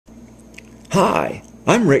Hi,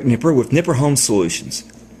 I'm Rick Nipper with Nipper Home Solutions.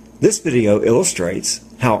 This video illustrates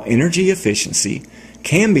how energy efficiency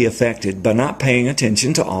can be affected by not paying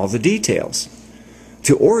attention to all the details.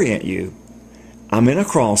 To orient you, I'm in a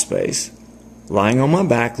crawl space, lying on my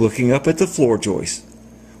back looking up at the floor joist,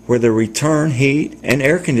 where the return heat and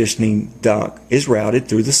air conditioning duct is routed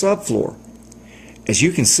through the subfloor. As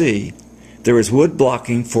you can see, there is wood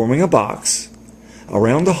blocking forming a box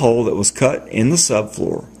around the hole that was cut in the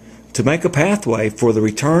subfloor to make a pathway for the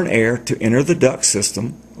return air to enter the duct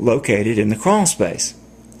system located in the crawl space.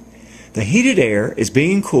 The heated air is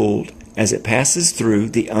being cooled as it passes through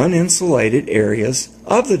the uninsulated areas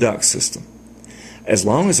of the duct system. As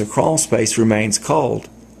long as the crawl space remains cold,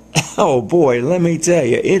 oh boy, let me tell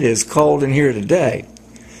you, it is cold in here today.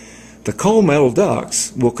 The cold metal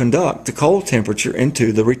ducts will conduct the cold temperature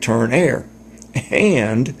into the return air,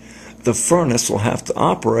 and the furnace will have to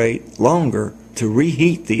operate longer to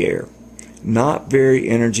reheat the air. Not very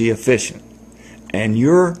energy efficient. And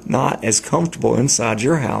you're not as comfortable inside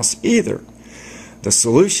your house either. The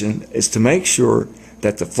solution is to make sure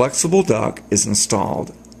that the flexible duct is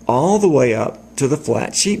installed all the way up to the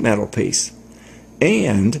flat sheet metal piece.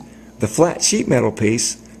 And the flat sheet metal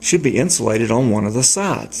piece should be insulated on one of the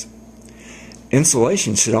sides.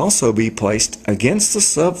 Insulation should also be placed against the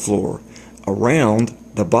subfloor around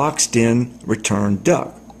the boxed-in return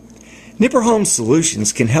duct. Nipper Home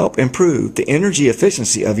Solutions can help improve the energy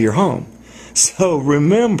efficiency of your home. So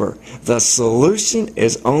remember, the solution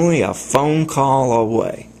is only a phone call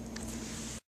away.